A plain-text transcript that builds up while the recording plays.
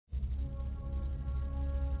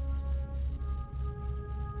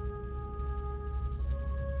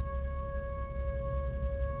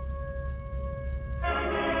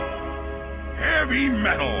heavy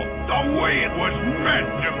metal the way it was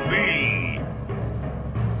meant to be.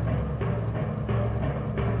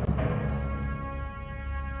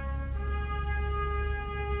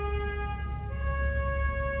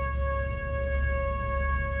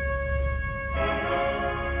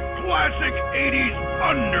 Classic 80s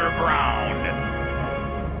underground.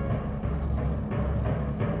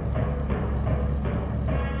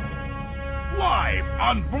 Live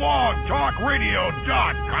on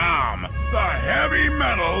blogtalkradio.com, the Heavy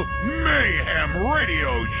Metal Mayhem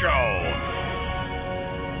Radio Show.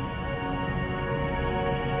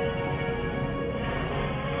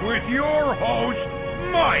 With your host,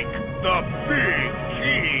 Mike the Big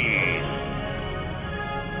Cheese.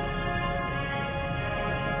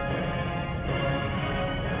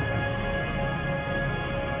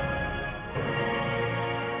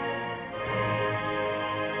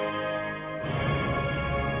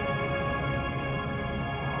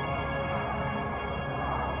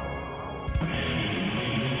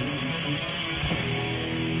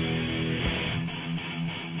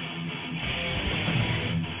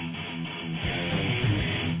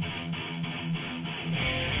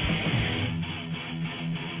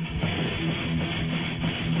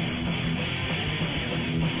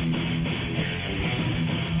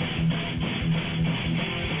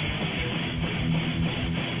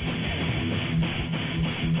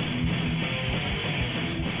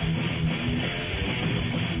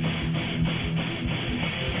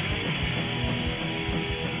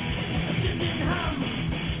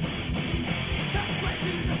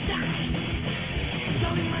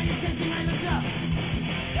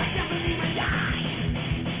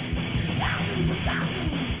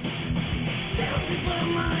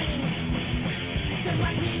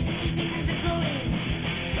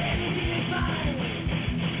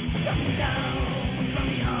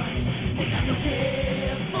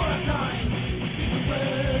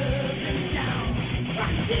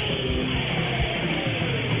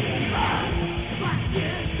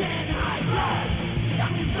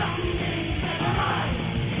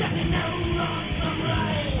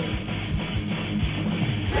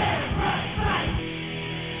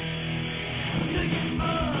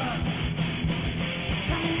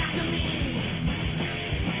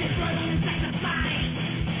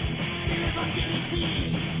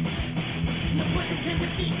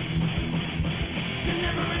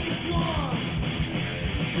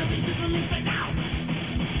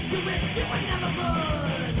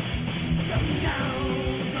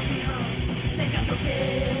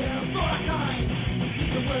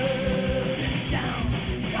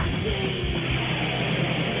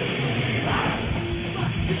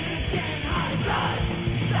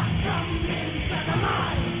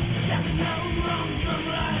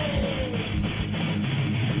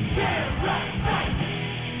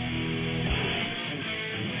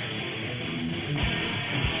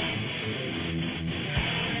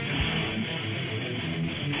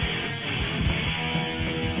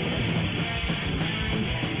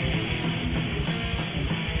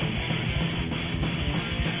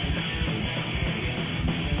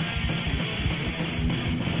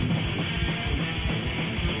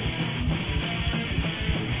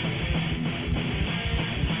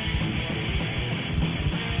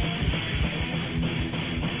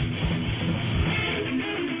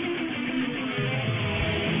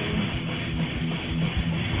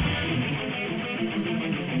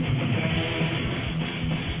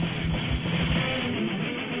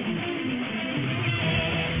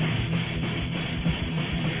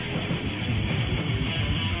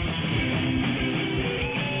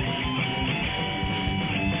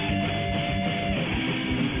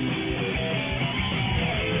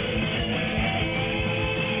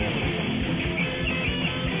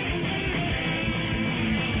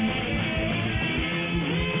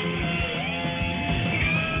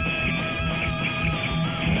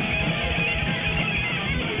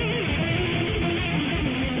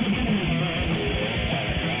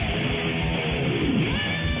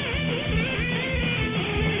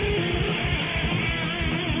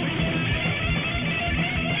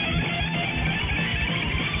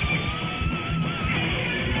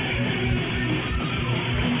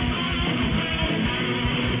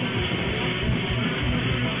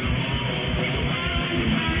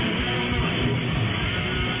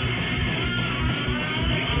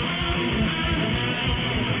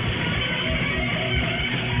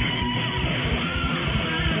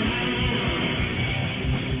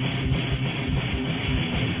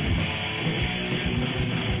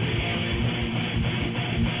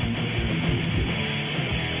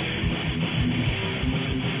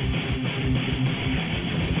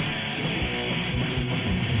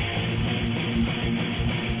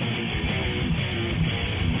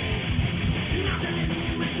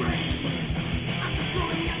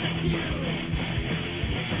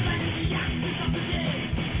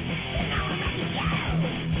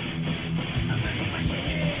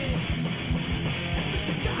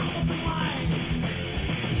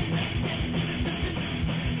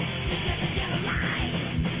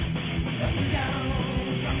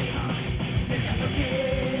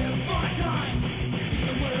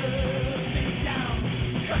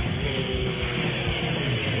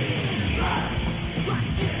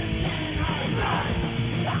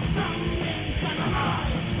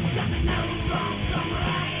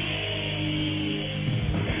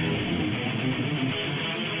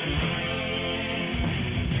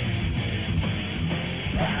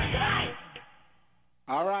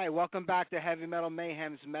 right, welcome back to Heavy Metal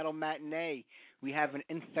Mayhem's Metal Matinee. We have an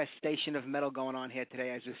infestation of metal going on here today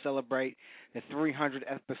as we celebrate the 300th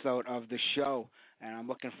episode of the show. And I'm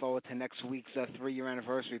looking forward to next week's 3-year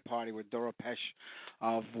anniversary party with Doro Pesh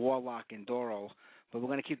of Warlock and Doro. But we're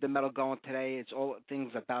going to keep the metal going today. It's all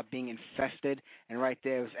things about being infested. And right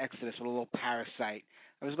there was Exodus with a little Parasite.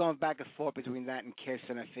 I was going back and forth between that and Kiss,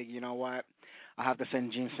 and I figured, you know what? I'll have to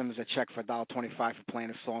send Gene Simmons a check for $1.25 for playing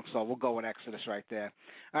the song, so we'll go with Exodus right there.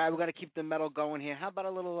 All right, we're going to keep the metal going here. How about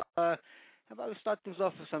a little, how about we start things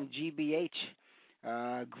off with some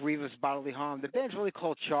GBH, Grievous Bodily Harm. The band's really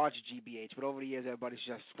called Charge GBH, but over the years, everybody's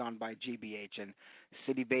just gone by GBH, and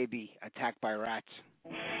City Baby, Attacked by Rats.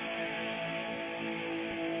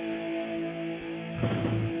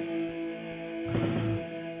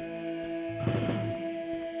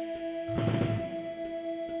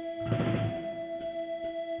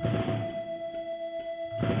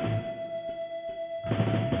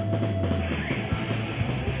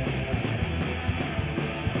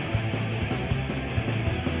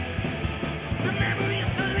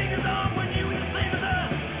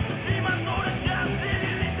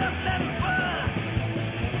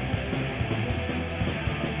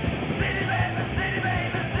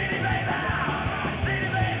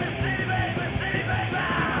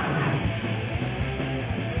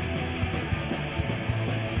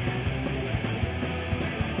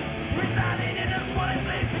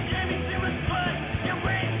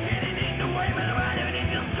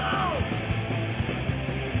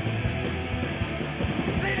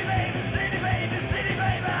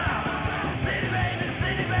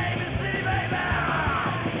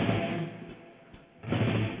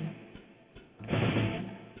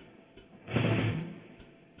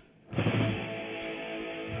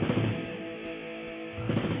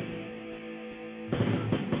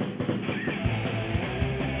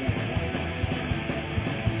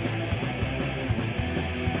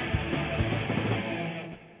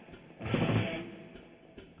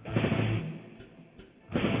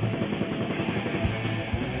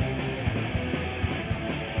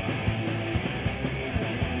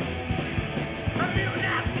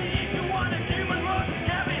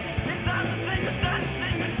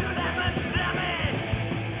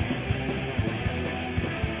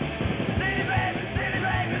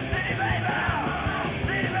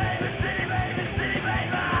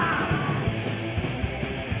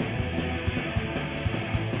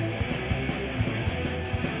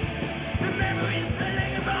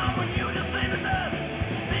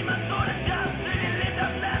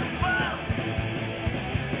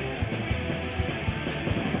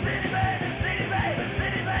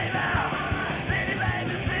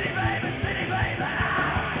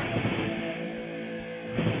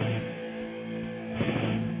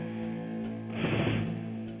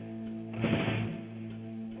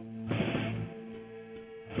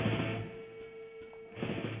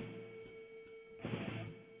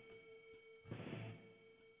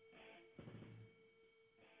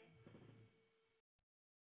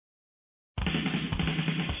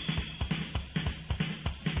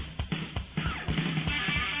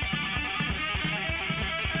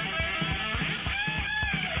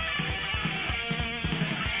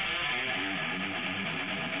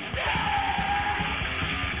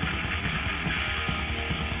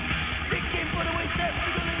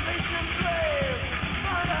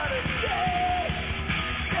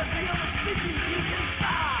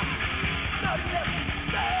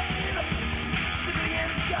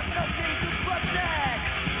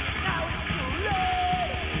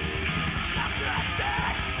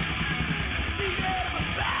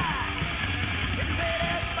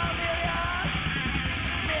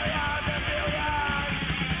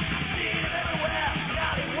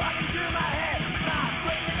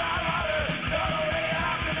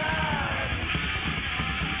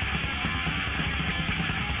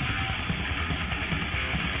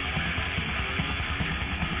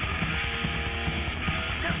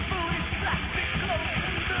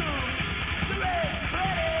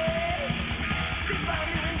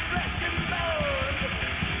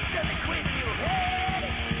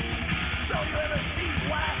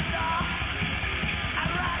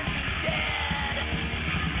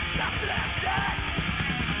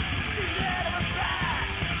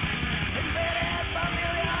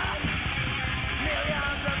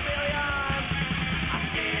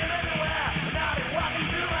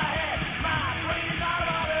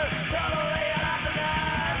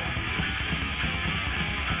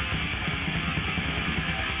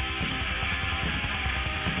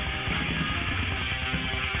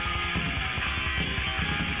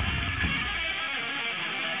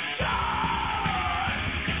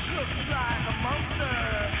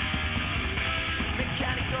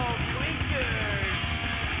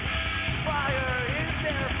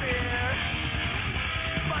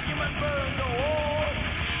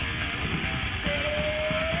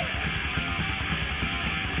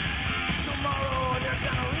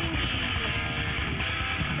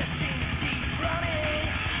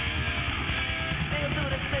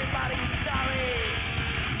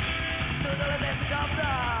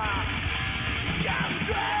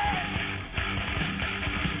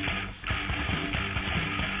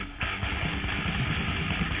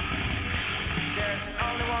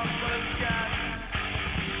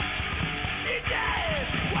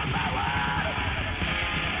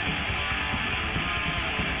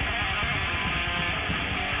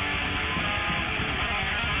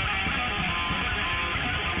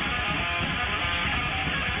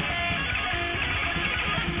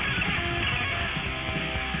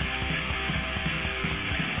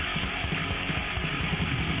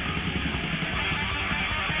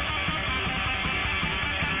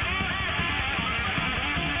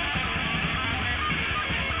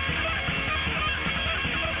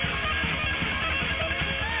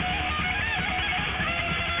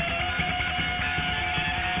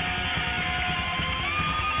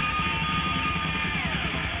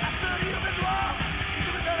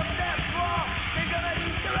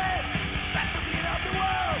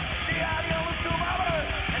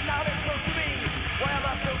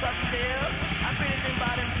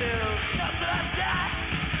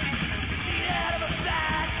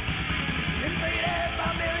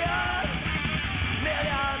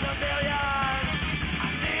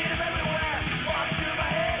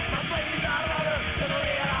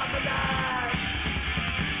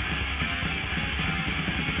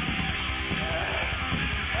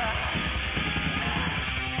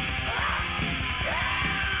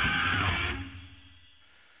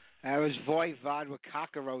 That was Voivod with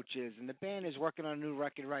Cockroaches, and the band is working on a new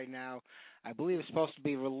record right now. I believe it's supposed to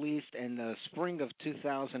be released in the spring of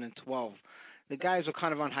 2012. The guys were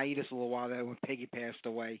kind of on hiatus a little while there when Piggy passed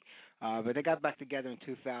away, but they got back together in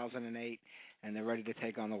 2008, and they're ready to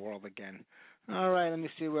take on the world again. All right, let me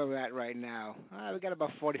see where we're at right now. We got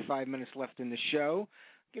about 45 minutes left in the show.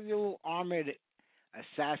 Give you a little Armored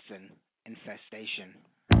Assassin, Infestation.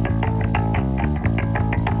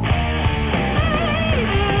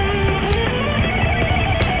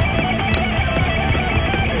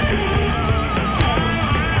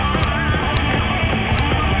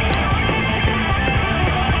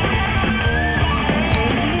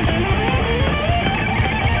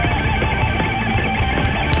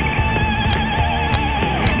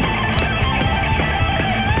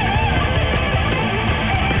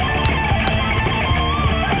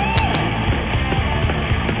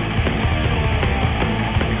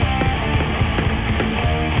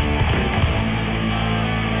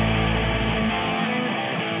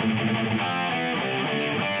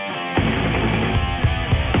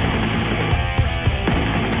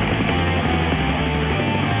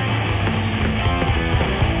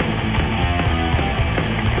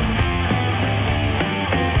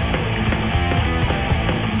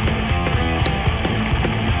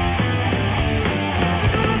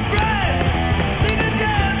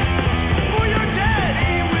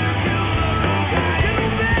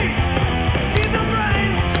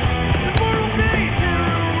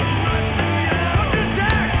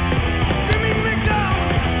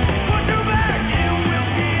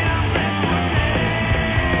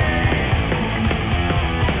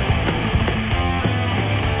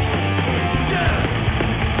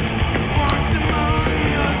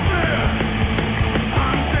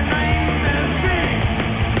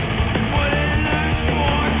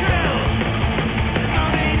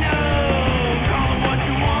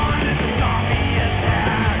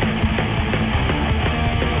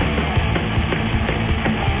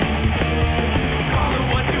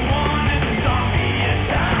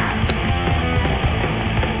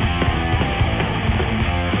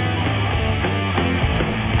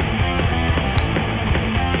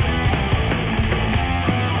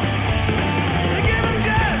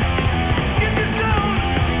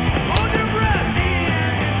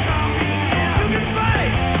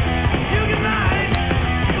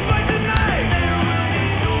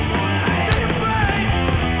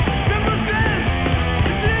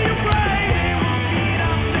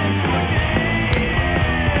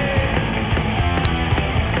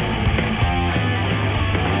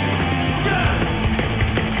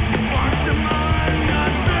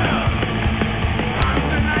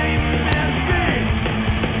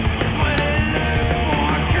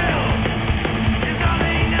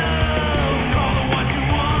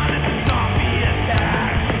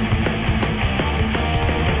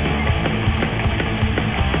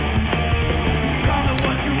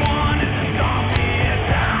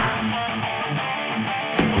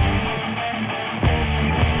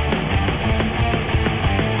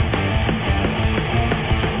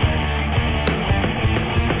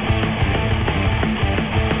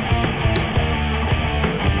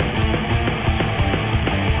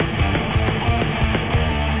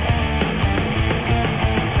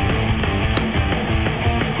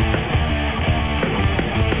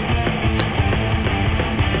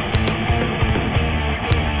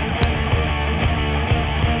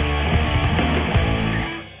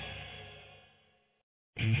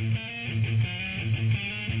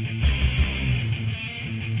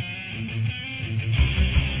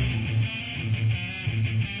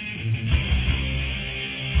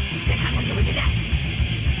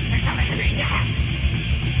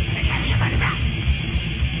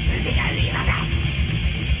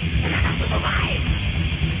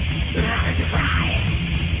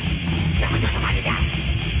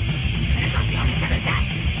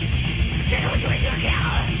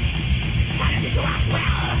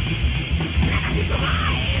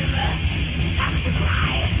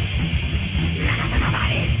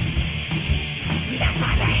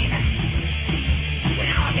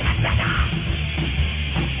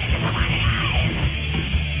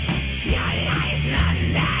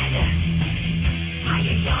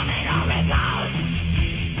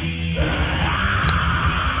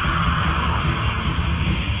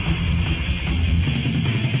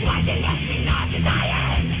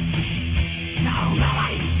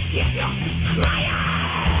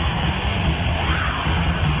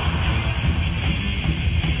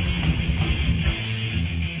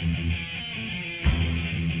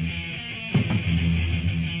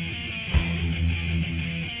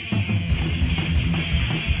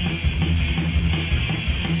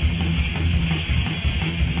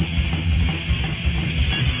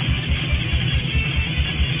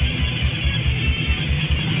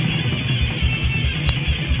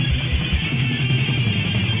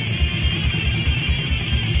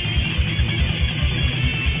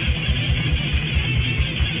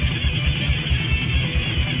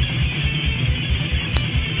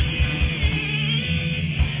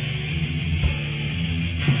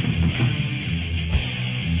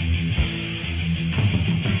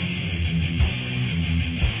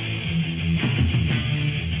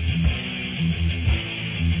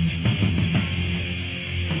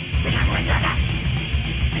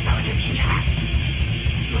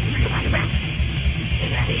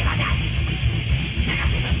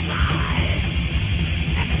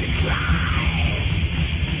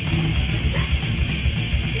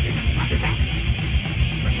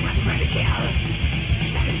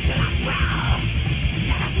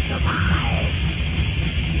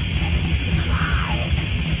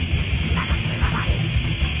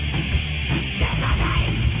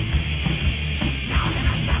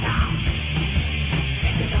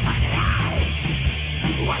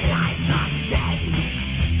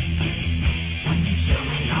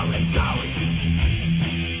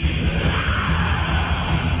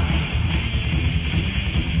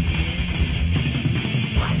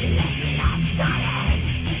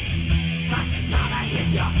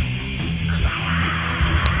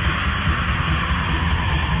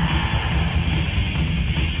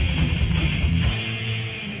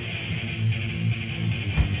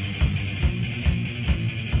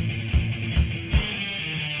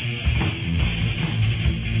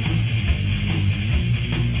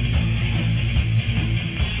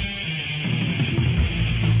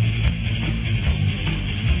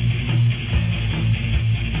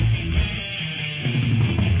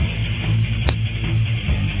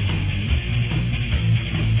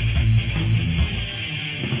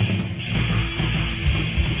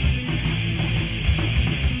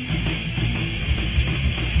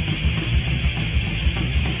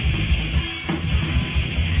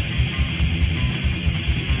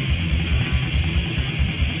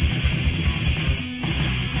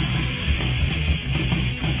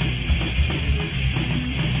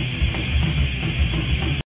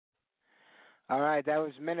 right, that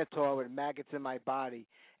was Minotaur with Maggots in My Body.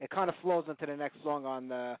 It kind of flows into the next song on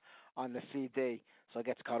the CD, so it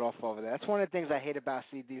gets cut off over there. That's one of the things I hate about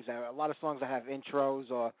CDs. A lot of songs that have intros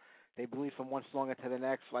or they bleed from one song into the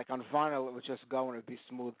next. Like on vinyl, it would just go and it would be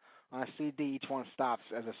smooth. On a CD, each one stops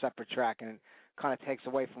as a separate track, and it kind of takes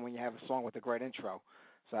away from when you have a song with a great intro.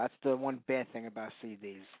 So that's the one bad thing about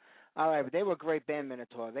CDs. All right, but they were a great band,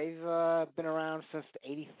 Minotaur. They've been around since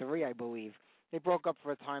 '83, I believe. They broke up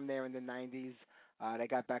for a time there in the '90s. They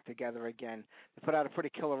got back together again. They put out a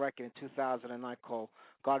pretty killer record in 2009 called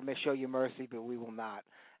 "God May Show You Mercy, But We Will Not."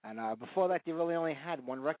 And before that, they really only had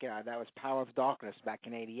one record out. That was "Power of Darkness" back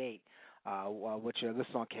in '88, which this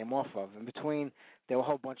song came off of. In between, there were a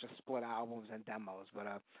whole bunch of split albums and demos. But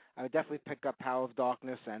I would definitely pick up "Power of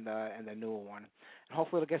Darkness" and the newer one. And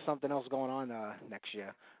hopefully, they'll get something else going on next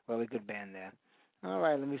year. Really good band there. All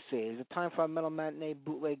right, let me see. Is it time for our Metal Matinee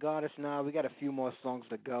Bootleg Artist? Now we got a few more songs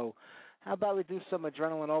to go. How about we do some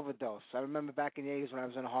Adrenaline Overdose? I remember back in the 80s when I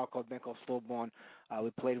was in a hardcore band called Stillborn,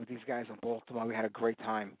 we played with these guys in Baltimore. We had a great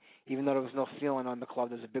time. Even though there was no ceiling on the club,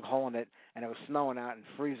 there was a big hole in it, and it was snowing out and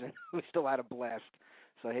freezing. We still had a blast.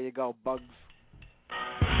 So here you go, Bugs.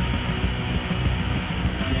 Boom!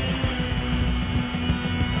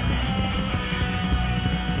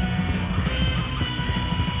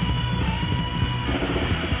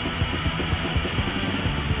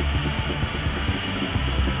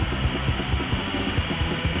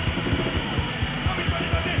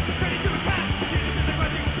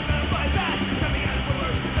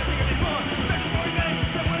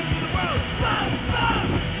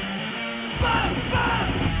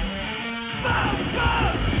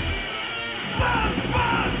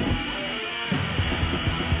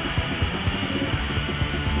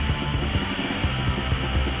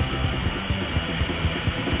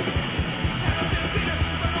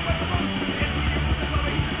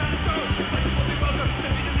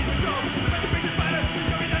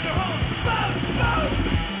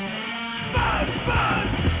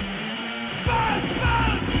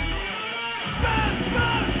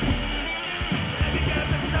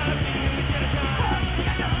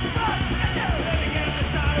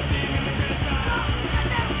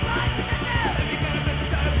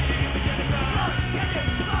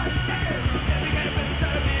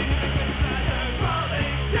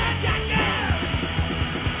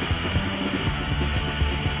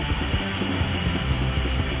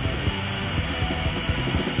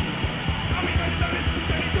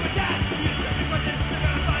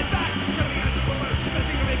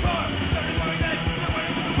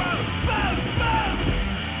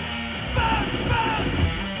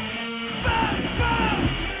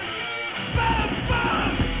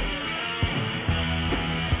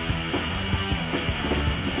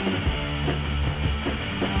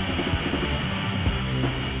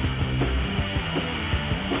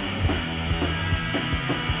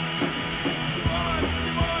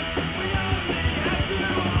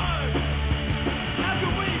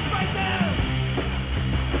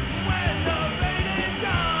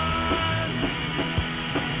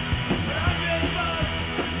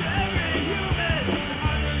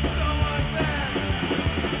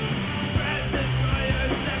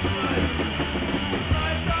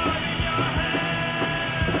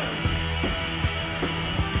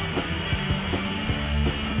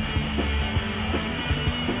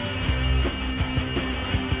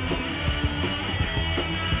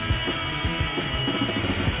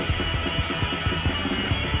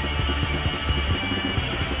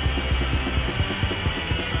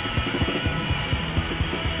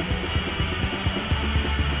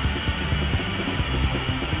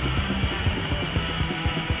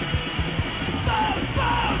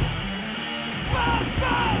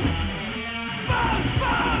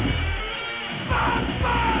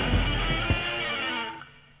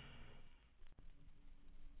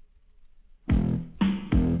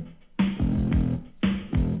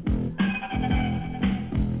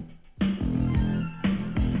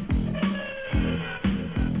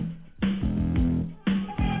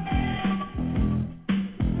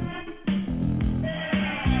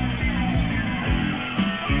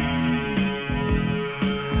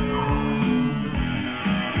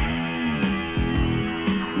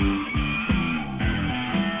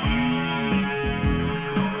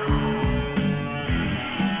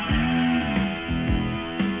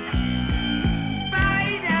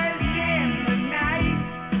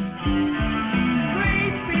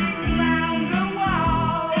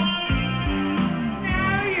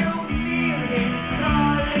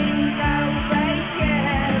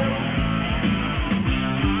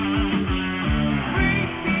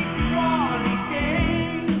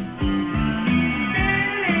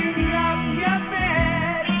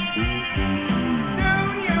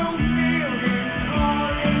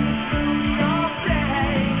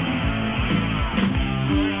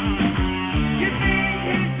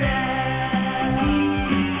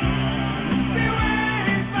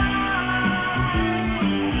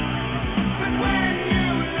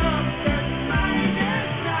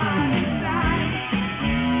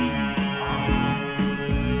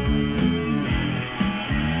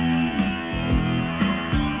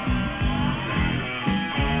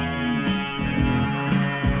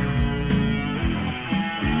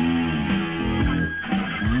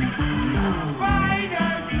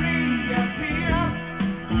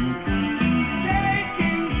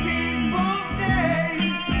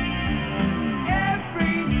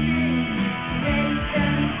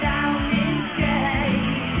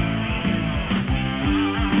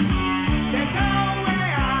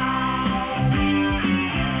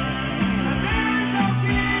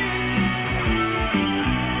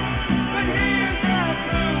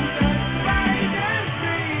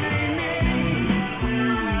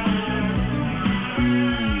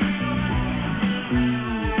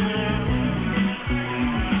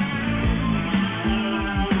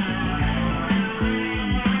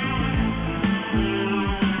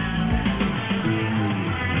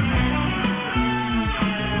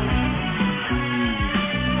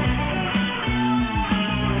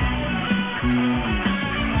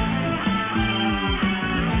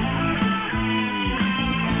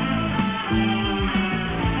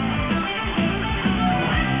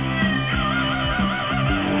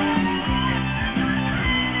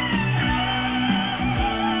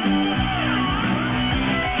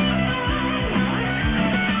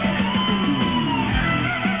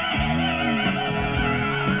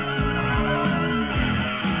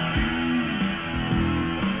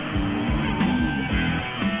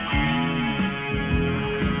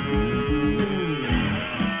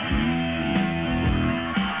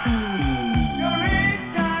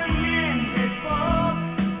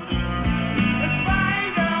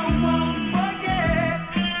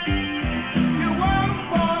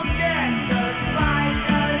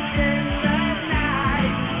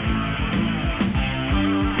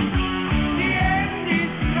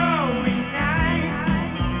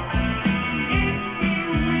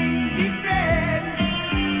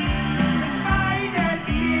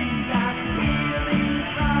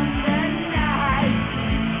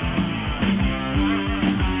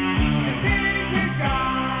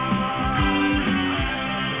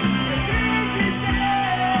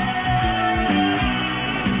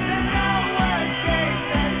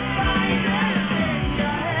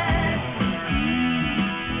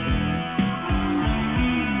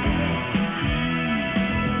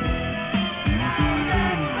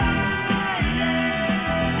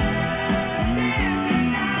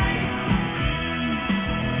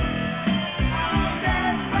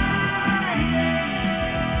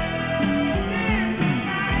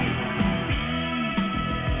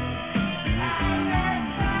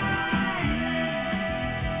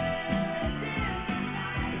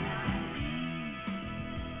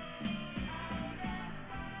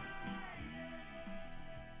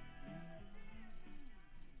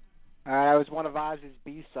 That was one of Ozzy's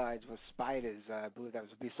B-sides was Spiders. I believe that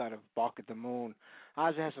was a B-side of Bark at the Moon.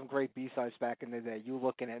 Ozzy has some great B-sides back in the day. You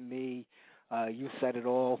Looking at Me, You Said It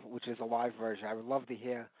All, which is a live version. I would love to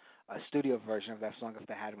hear a studio version of that song if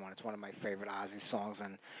they had one. It's one of my favorite Ozzy songs.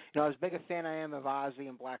 And, as big a fan I am of Ozzy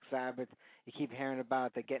and Black Sabbath, you keep hearing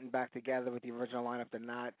about they're getting back together with the original lineup. They're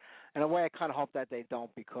not. In a way, I kind of hope that they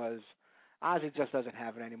don't because Ozzy just doesn't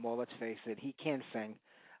have it anymore. Let's face it. He can't sing.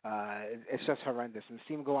 It's just horrendous. And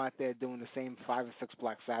see him go out there doing the same 5 or 6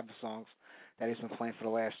 Black Sabbath songs that he's been playing for the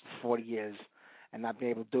last 40 years and not be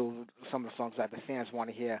able to do some of the songs that the fans want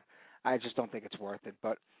to hear. I just don't think it's worth it.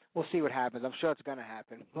 But we'll see what happens. I'm sure it's going to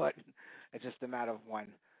happen, but it's just a matter of when.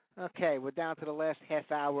 Okay, we're down to the last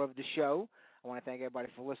half hour of the show. I want to thank everybody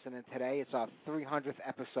for listening today. It's our 300th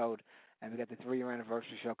episode, and we got the 3-year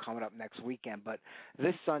anniversary show coming up next weekend. But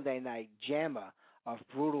this Sunday night, Jammer of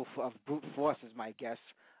Brute Force is my guest.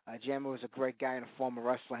 Jammer was a great guy and a former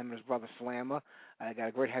wrestler, him and his brother Slammer. Got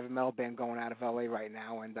a great heavy metal band going out of L.A. right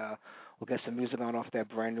now, and we'll get some music on off their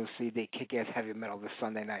brand new CD, Kick-Ass Heavy Metal, this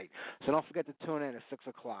Sunday night. So don't forget to tune in at 6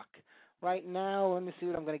 o'clock. Right now, let me see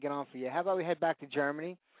what I'm going to get on for you. How about we head back to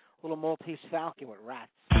Germany? A little Maltese Falcon with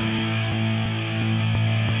Rats.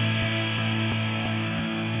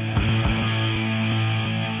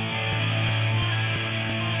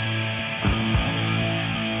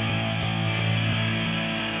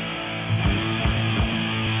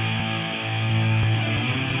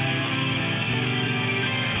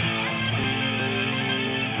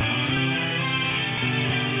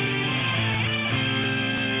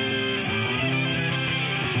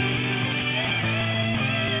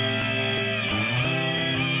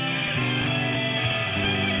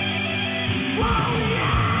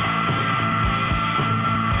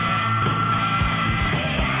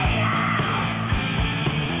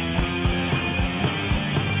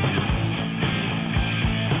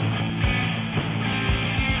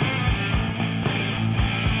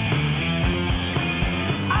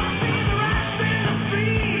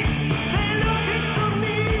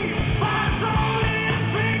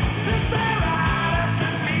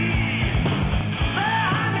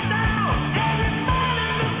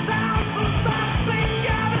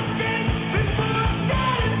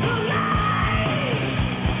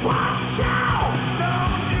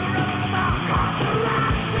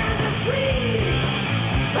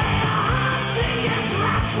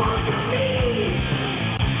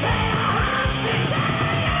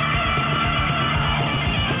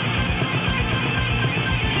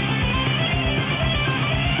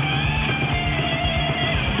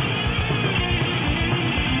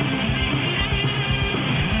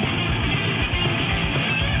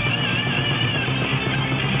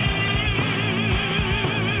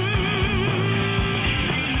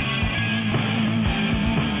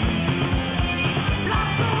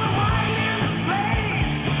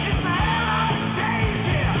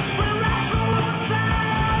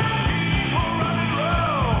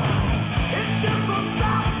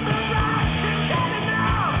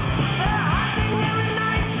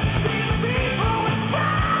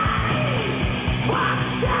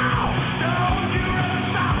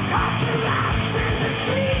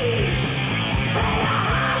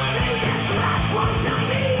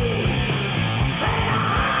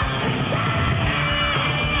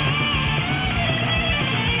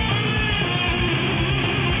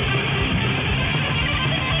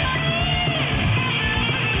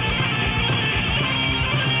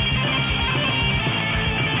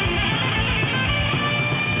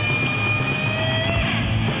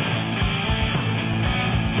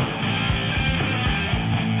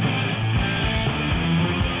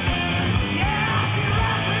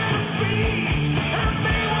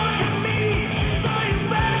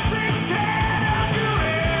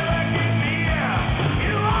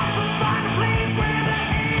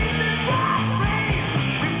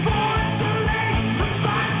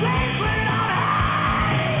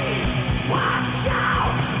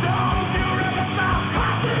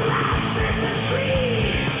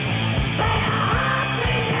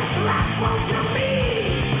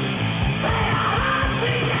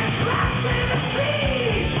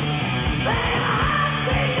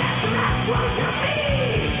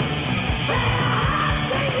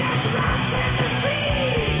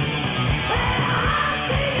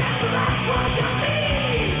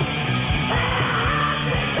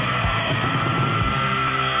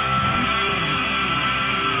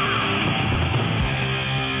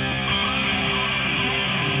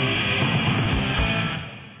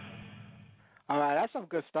 Some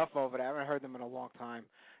good stuff over there. I haven't heard them in a long time.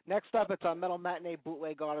 Next up, it's our Metal Matinee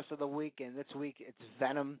Bootleg Artist of the Week, and this week it's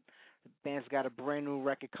Venom. The band's got a brand new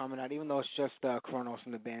record coming out, even though it's just Kronos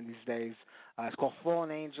in the band these days. It's called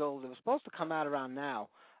Fallen Angels. It was supposed to come out around now,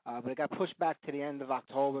 but it got pushed back to the end of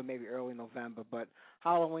October, maybe early November. But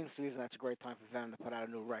Halloween season, that's a great time for them to put out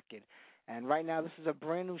a new record. And right now, this is a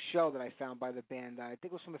brand new show that I found by the band. I think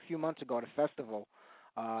it was from a few months ago at a festival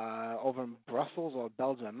over in Brussels or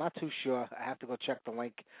Belgium. I'm not too sure. I have to go check the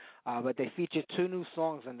link. But they feature 2 new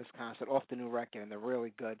songs on this concert off the new record, and they're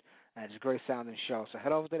really good. And it's a great sounding show. So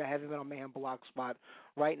head over to the Heavy Metal Mayhem blog spot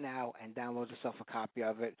right now and download yourself a copy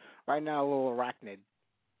of it. Right now, a little Arachnid.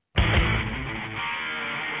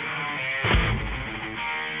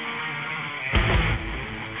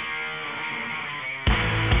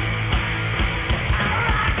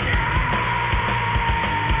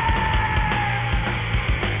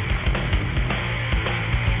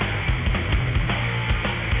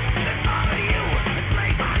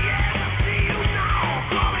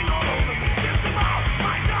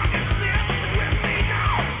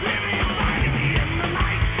 Living your life in the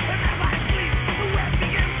night, and as I sleep, the rest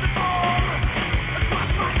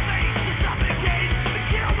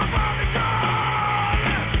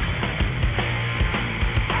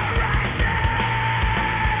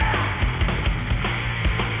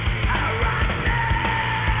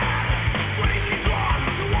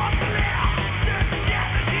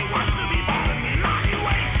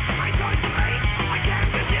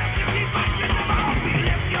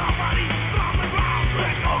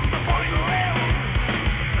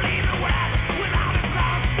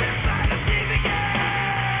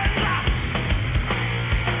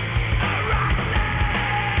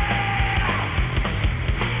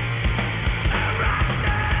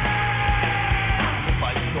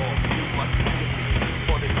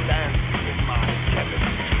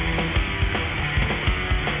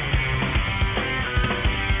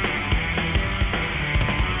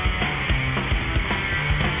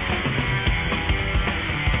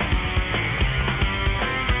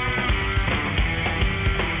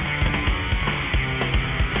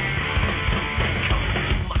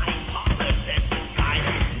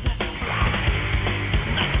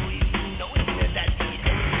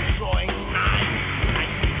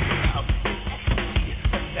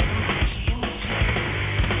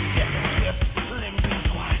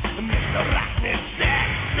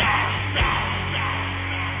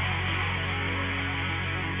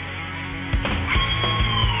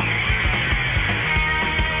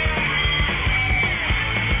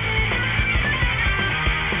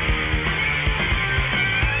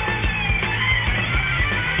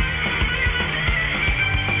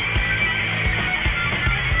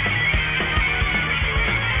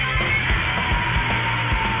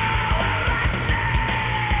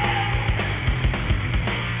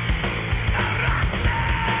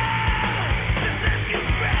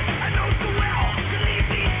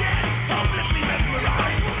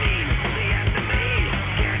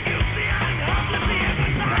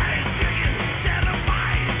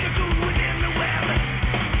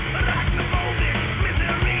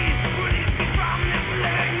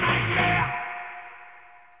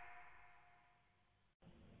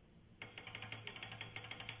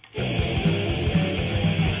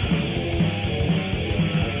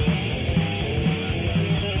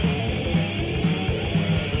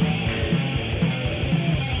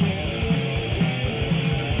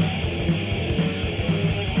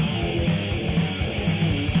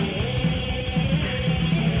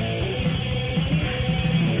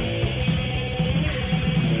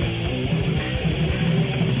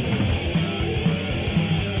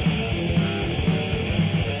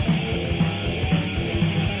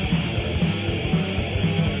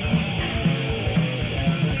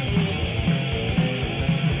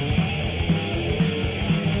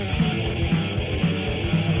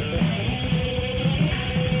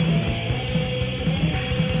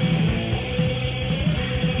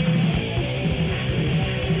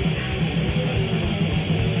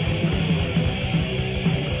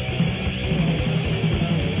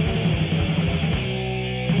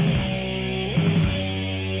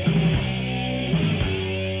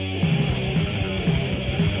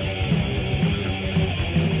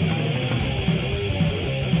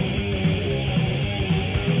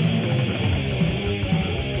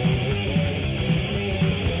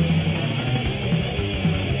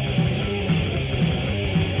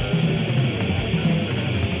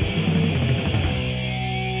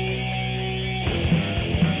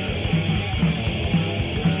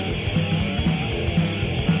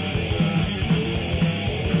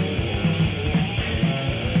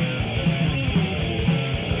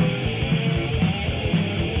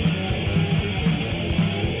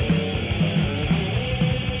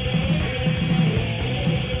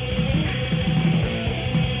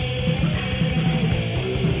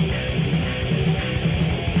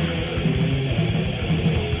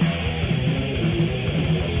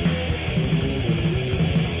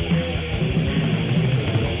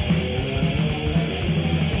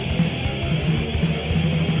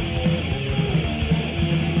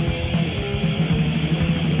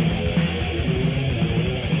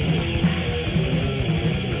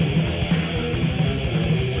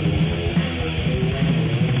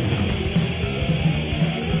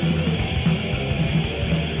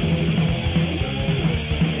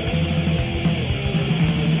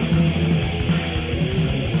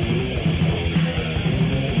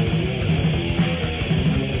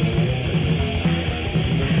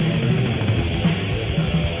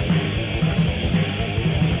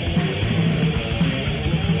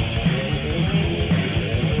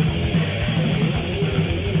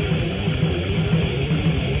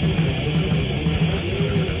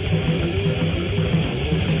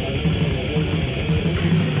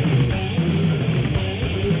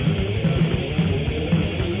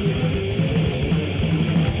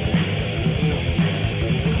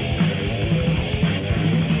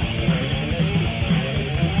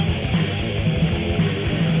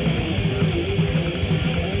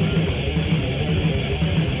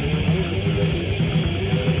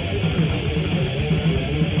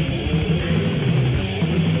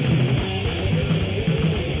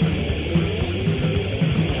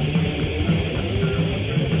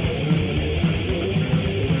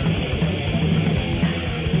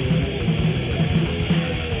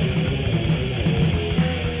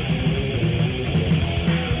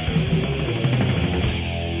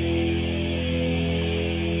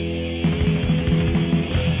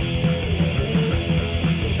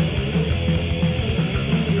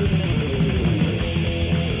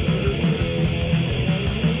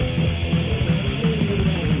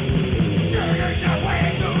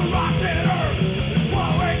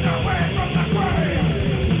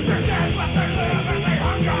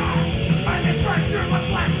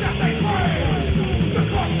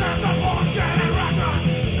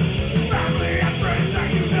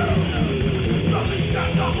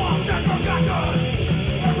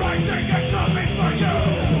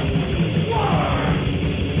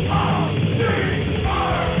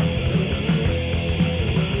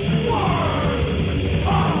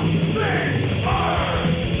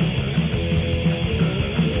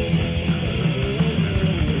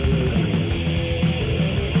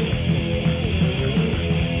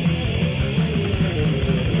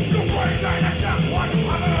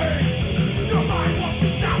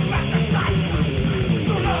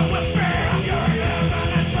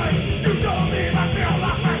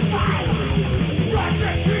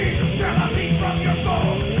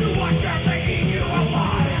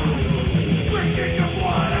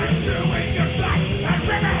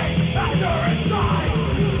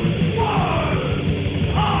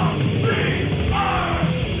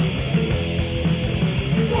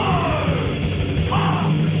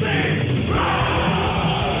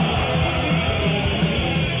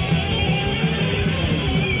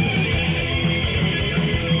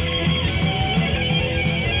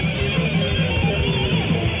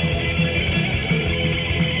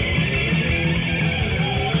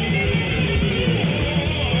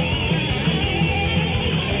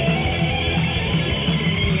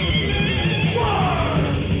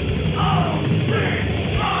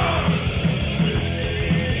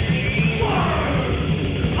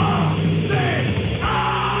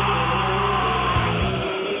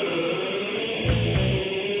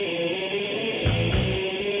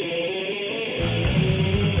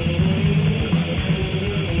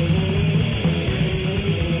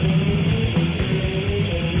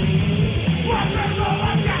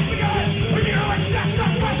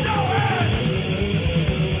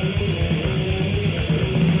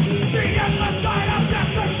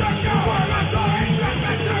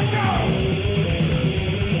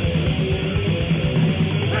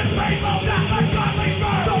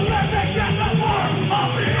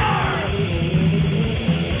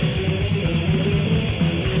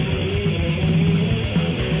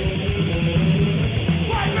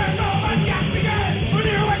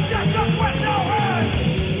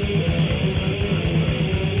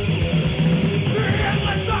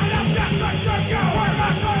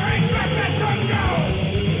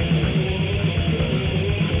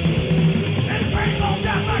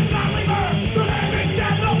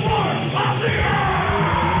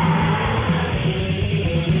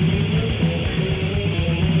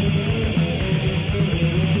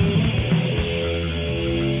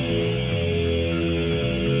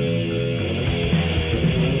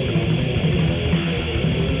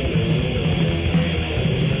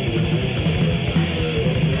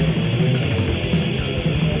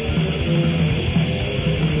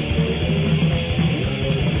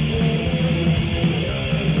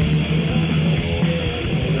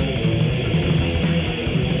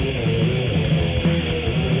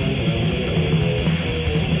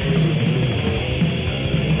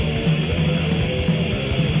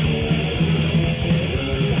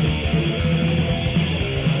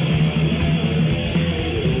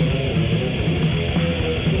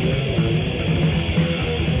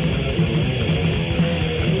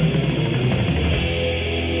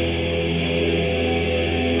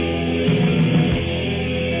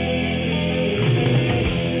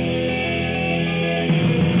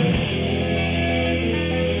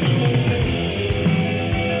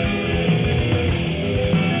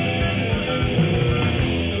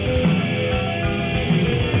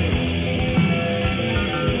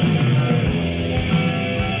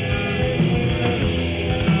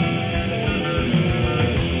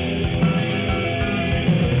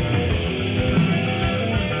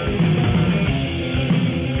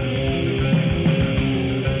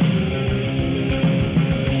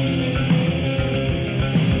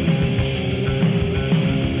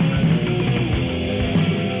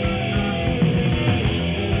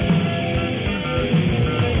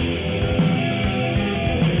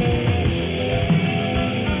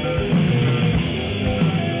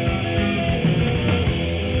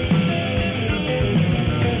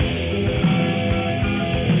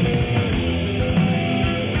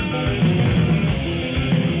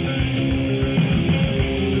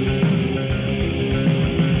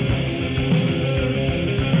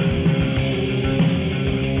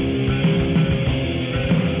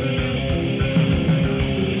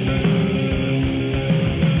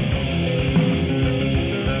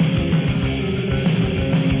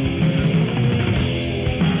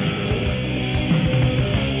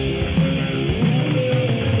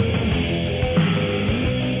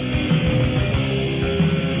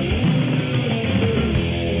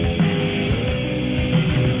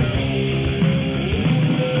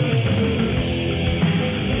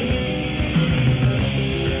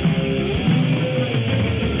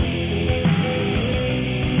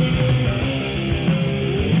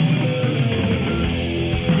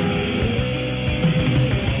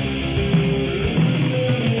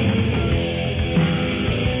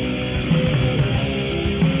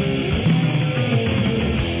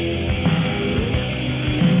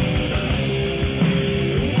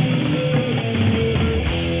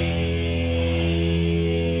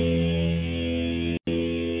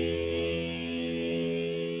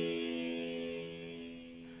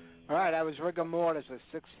that was Rigor Mortis with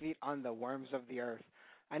 6 Feet Under, Worms of the Earth.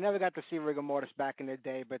 I never got to see Rigor Mortis back in the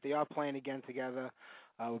day, but they are playing again together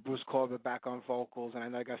with Bruce Corbett back on vocals, and I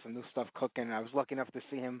know I got some new stuff cooking. I was lucky enough to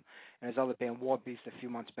see him and his other band, War Beast, a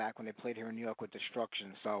few months back when they played here in New York with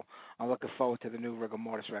Destruction, so I'm looking forward to the new Rigor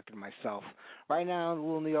Mortis record myself. Right now, a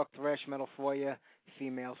little New York thrash metal for you,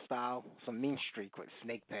 female style, some Mean Streak with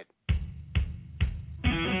Snake Pit.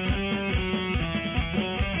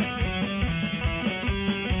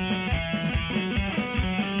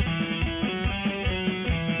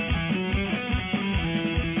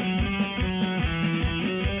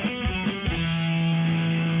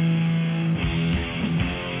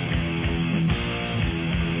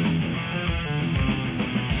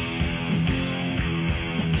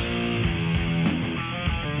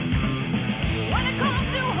 When it comes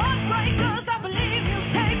to heartbreakers, I believe you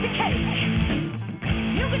take the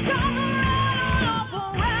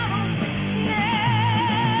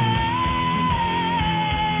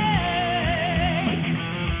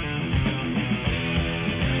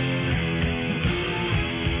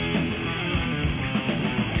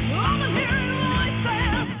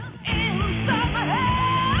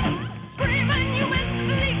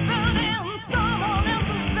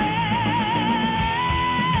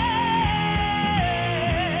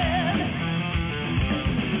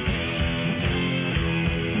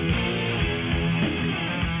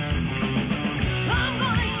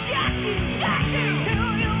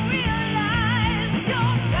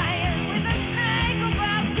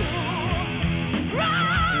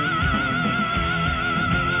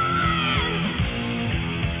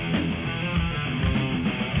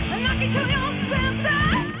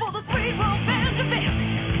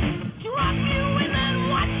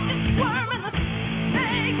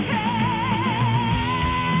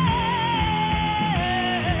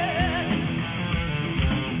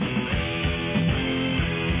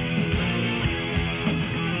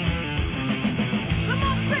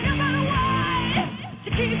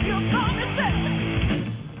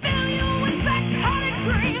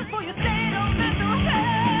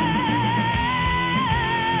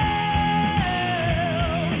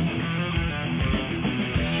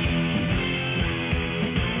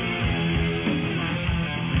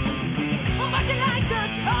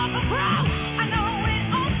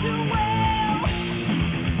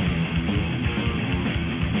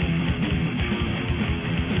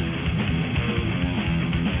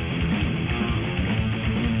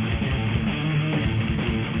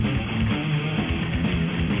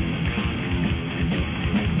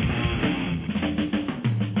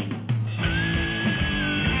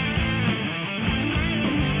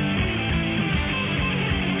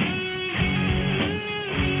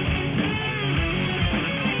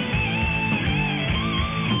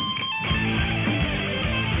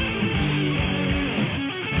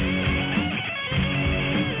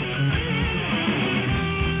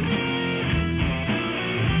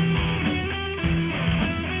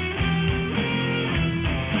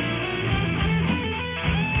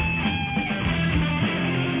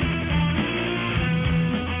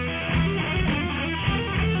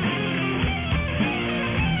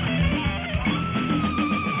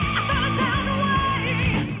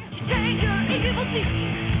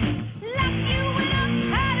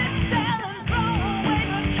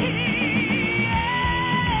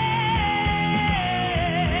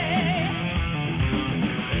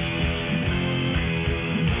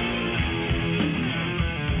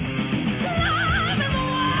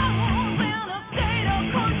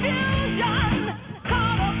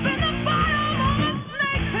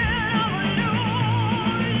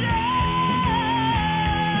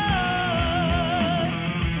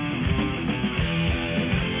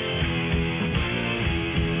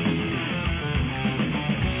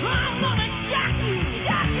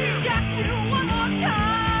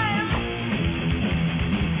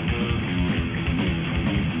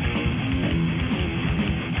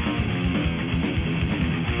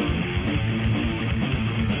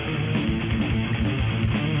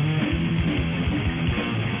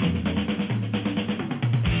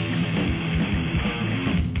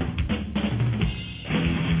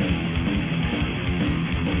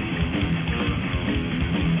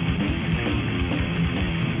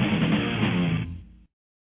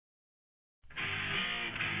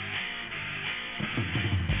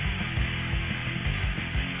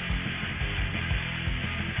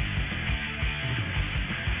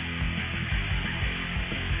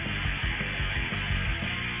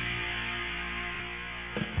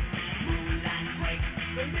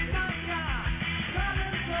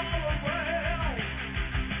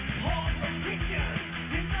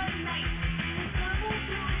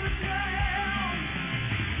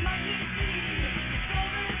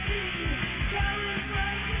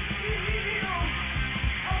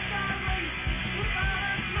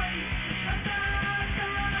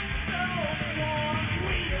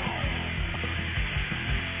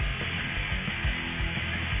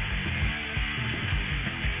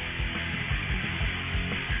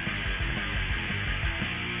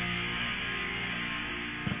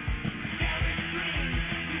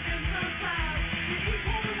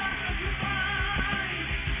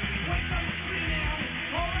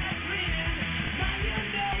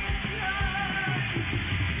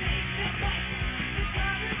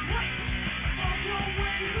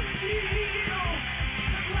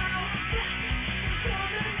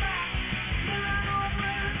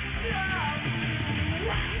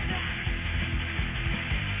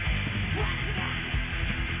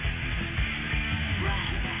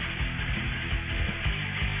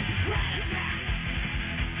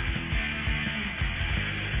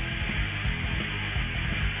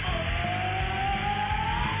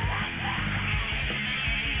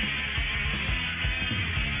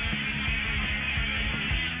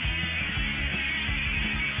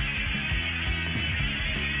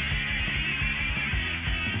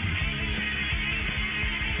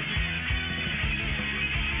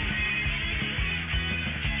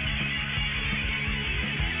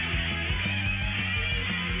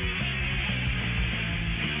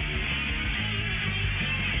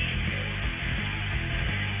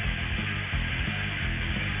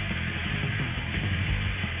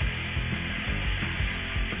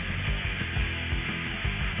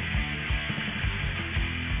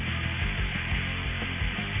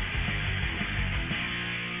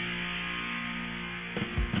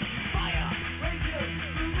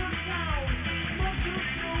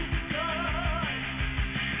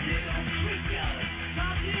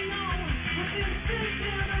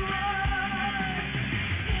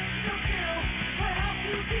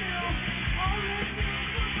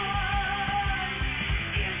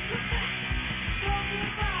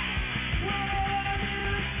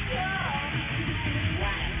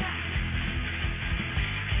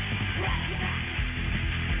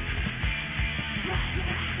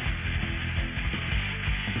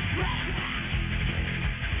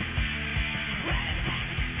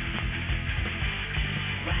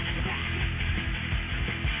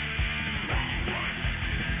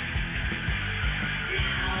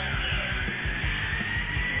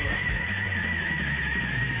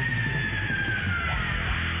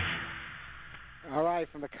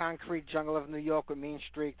concrete jungle of New York with Mean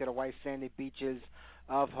Streak to the white sandy beaches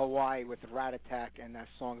of Hawaii with Rat Attack, and that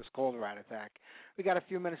song is called Rat Attack. We got a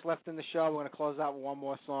few minutes left in the show. We're going to close out with one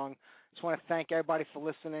more song. Just want to thank everybody for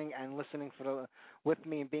listening and with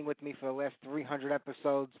me and being with me for the last 300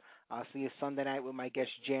 episodes. I'll see you Sunday night with my guest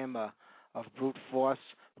Jam of Brute Force.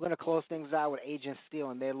 We're going to close things out with Agent Steel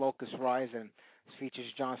and their Locust Rising. This features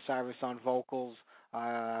John Cyrus on vocals.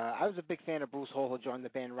 I was a big fan of Bruce Hall, who joined the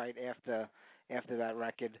band right after that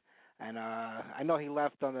record. And I know he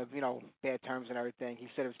left on the bad terms and everything. He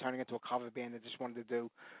said it was turning into a cover band that just wanted to do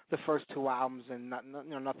the first two albums and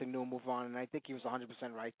nothing new, move on. And I think he was 100%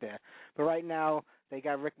 right there. But right now they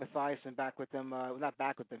got Rick Mathiasen back with them. Not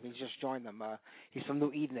back with them. He's just joined them. He's from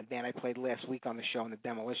New Eden, a band I played last week on the show in the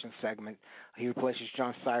Demolition segment. He replaces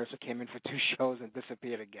John Cyrus, who came in for 2 shows and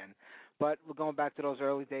disappeared again. But we're going back to those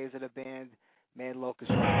early days of the band. Mad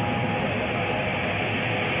Locust.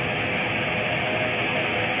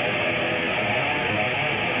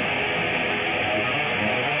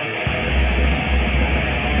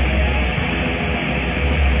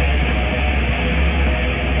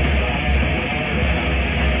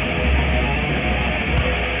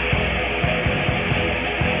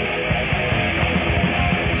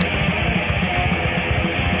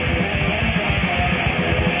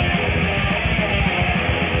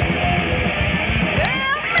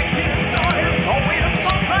 Started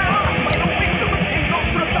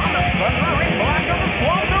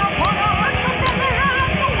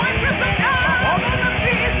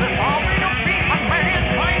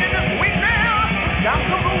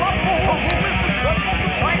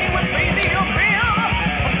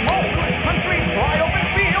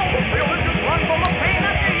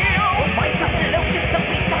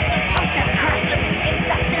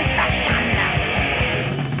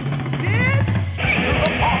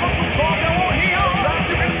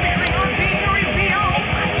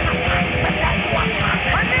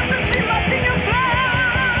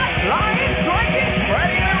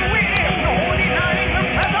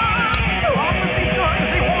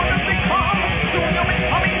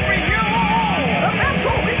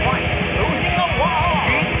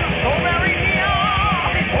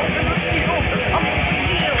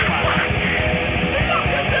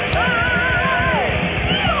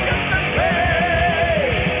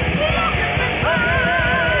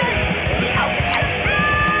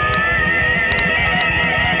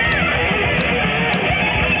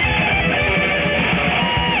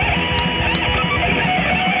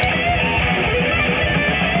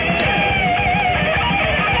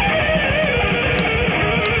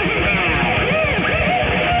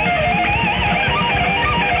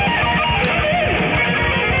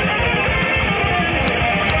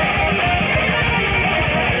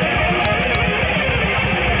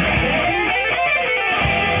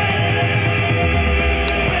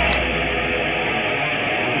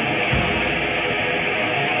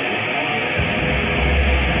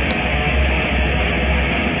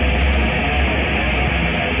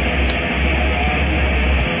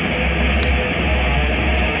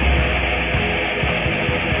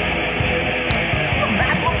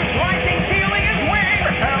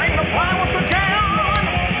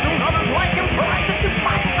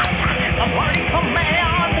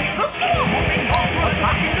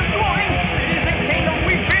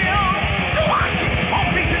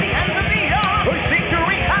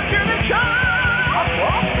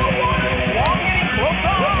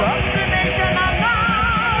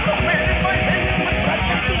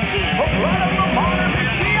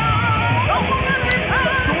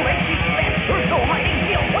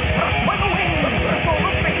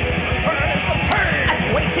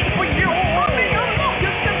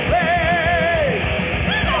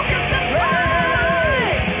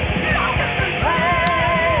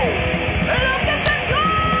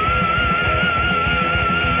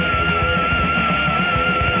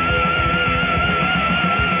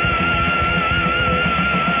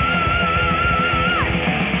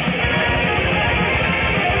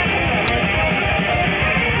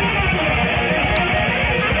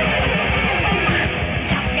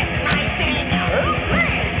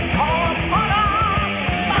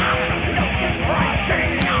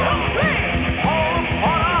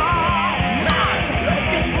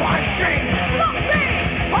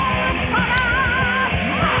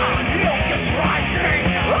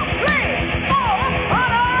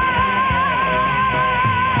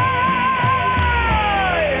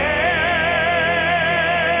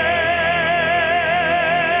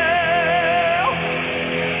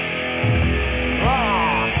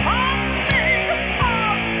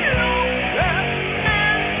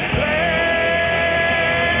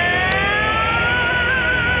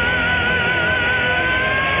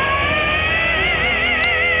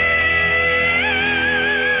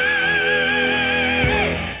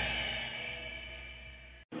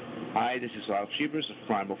is Al Shivers of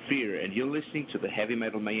Primal Fear, and you're listening to the Heavy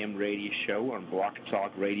Metal Mayhem Radio Show on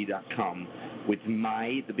BlogTalkRadio.com with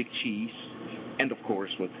the Big Cheese, and of course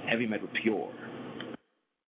with Heavy Metal Pure.